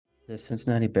The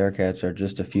Cincinnati Bearcats are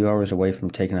just a few hours away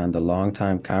from taking on the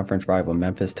longtime conference rival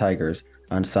Memphis Tigers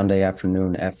on Sunday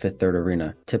afternoon at Fifth Third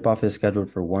Arena. Tip-off is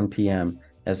scheduled for 1 p.m.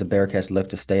 as the Bearcats look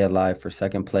to stay alive for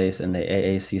second place in the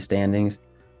AAC standings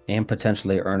and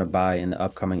potentially earn a bye in the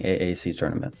upcoming AAC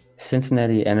tournament.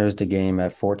 Cincinnati enters the game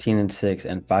at 14-6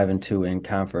 and 5-2 in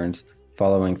conference,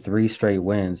 following 3 straight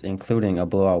wins, including a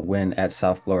blowout win at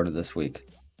South Florida this week.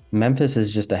 Memphis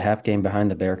is just a half game behind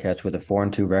the Bearcats with a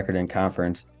 4-2 record in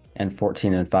conference and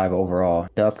 14-5 overall.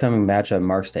 The upcoming matchup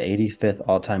marks the 85th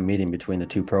all-time meeting between the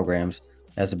two programs,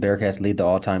 as the Bearcats lead the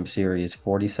all-time series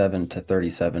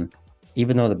 47-37.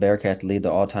 Even though the Bearcats lead the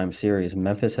all-time series,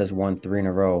 Memphis has won 3 in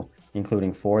a row,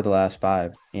 including 4 of the last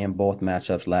 5, and both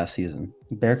matchups last season.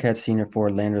 Bearcats senior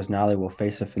forward Landers Nolley will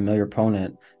face a familiar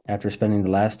opponent after spending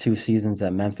the last 2 seasons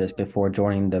at Memphis before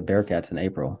joining the Bearcats in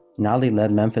April. Nolley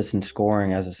led Memphis in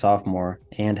scoring as a sophomore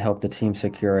and helped the team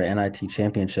secure an NIT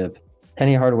championship.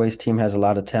 Penny Hardaway's team has a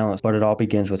lot of talent, but it all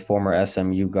begins with former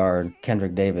SMU guard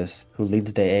Kendrick Davis, who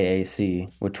leads the AAC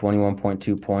with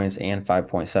 21.2 points and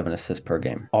 5.7 assists per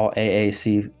game. All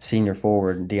AAC senior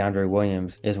forward DeAndre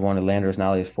Williams is one of Landers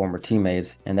Nolley's former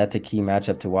teammates, and that's a key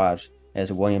matchup to watch,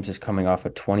 as Williams is coming off a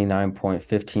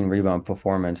 29.15 rebound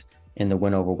performance in the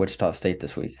win over Wichita State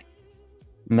this week.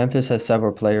 Memphis has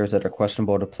several players that are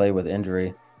questionable to play with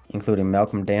injury, including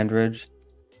Malcolm Dandridge,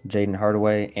 Jaden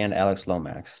Hardaway, and Alex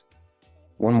Lomax.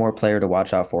 One more player to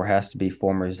watch out for has to be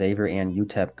former Xavier and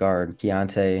UTEP guard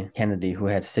Keontae Kennedy, who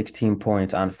had 16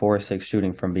 points on 4-6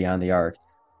 shooting from beyond the arc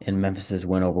in Memphis'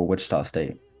 win over Wichita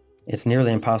State. It's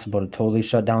nearly impossible to totally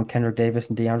shut down Kendrick Davis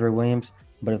and DeAndre Williams,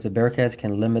 but if the Bearcats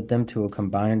can limit them to a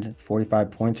combined 45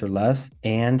 points or less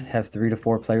and have 3 to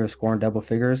 4 players scoring double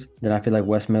figures, then I feel like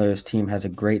Wes Miller's team has a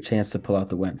great chance to pull out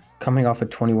the win. Coming off a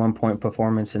 21-point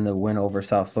performance in the win over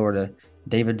South Florida,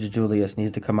 David DeJulius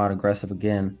needs to come out aggressive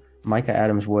again. Micah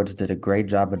Adams-Woods did a great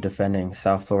job of defending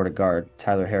South Florida guard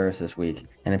Tyler Harris this week,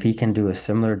 and if he can do a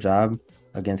similar job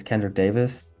against Kendrick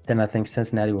Davis, then I think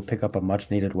Cincinnati will pick up a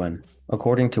much-needed win.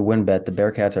 According to WinBet, the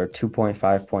Bearcats are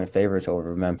 2.5-point favorites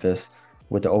over Memphis,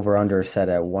 with the over-under set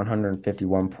at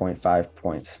 151.5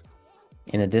 points.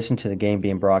 In addition to the game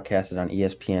being broadcasted on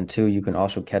ESPN2, you can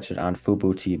also catch it on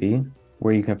Fubo TV,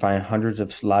 where you can find hundreds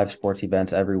of live sports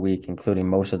events every week, including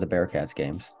most of the Bearcats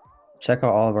games. Check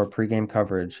out all of our pregame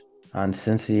coverage on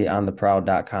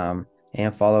CincyOnTheProwl.com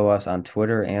and follow us on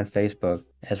Twitter and Facebook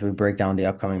as we break down the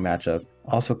upcoming matchup.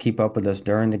 Also keep up with us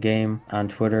during the game on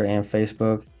Twitter and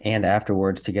Facebook and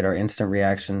afterwards to get our instant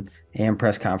reaction and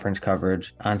press conference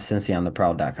coverage on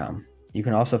CincyOnTheProwl.com. You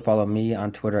can also follow me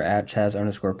on Twitter at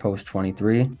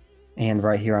Chaz_post23 and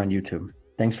right here on YouTube.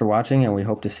 Thanks for watching, and we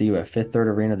hope to see you at Fifth Third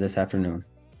Arena this afternoon.